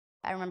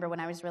I remember when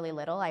I was really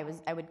little, I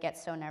would get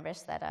so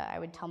nervous that I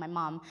would tell my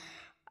mom,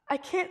 I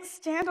can't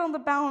stand on the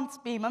balance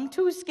beam, I'm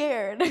too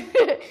scared.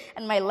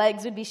 And my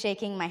legs would be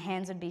shaking, my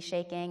hands would be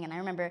shaking, and I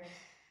remember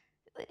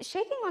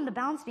shaking on the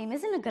balance beam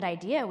isn't a good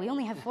idea. We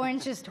only have 4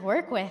 inches to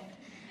work with.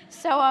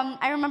 So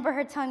I remember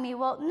her telling me,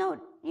 well, no,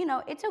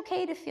 it's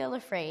okay to feel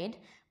afraid,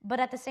 but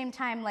at the same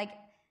time, like,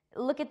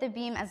 look at the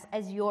beam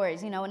as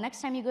yours.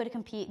 Next time you go to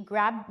compete,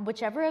 grab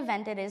whichever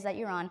event it is that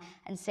you're on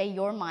and say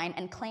you're mine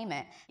and claim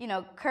it.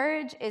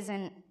 Courage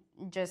isn't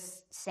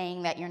just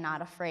saying that you're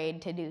not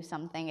afraid to do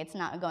something. It's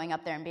not going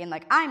up there and being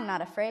like, I'm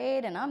not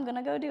afraid and I'm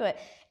gonna go do it.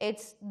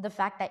 It's the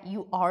fact that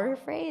you are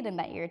afraid and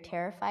that you're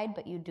terrified,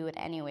 but you do it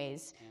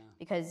anyways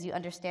because you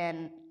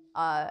understand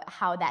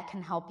how that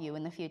can help you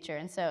in the future.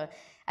 And so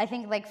I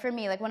think, like, for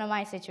me, like, one of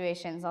my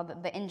situations, all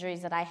the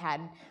injuries that I had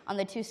on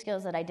the 2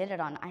 skills that I did it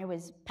on, I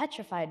was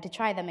petrified to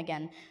try them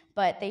again.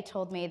 But they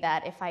told me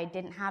that if I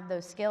didn't have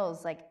those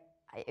skills, like,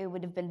 it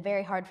would have been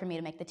very hard for me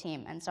to make the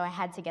team. And so I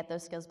had to get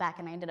those skills back,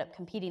 and I ended up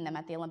competing them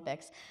at the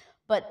Olympics.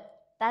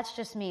 But that's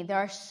just me. There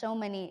are so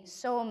many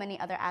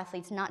other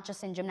athletes, not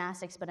just in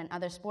gymnastics, but in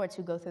other sports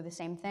who go through the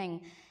same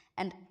thing.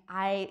 And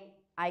I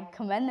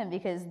commend them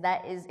because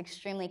that is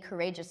extremely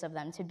courageous of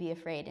them to be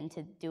afraid and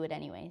to do it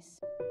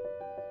anyways.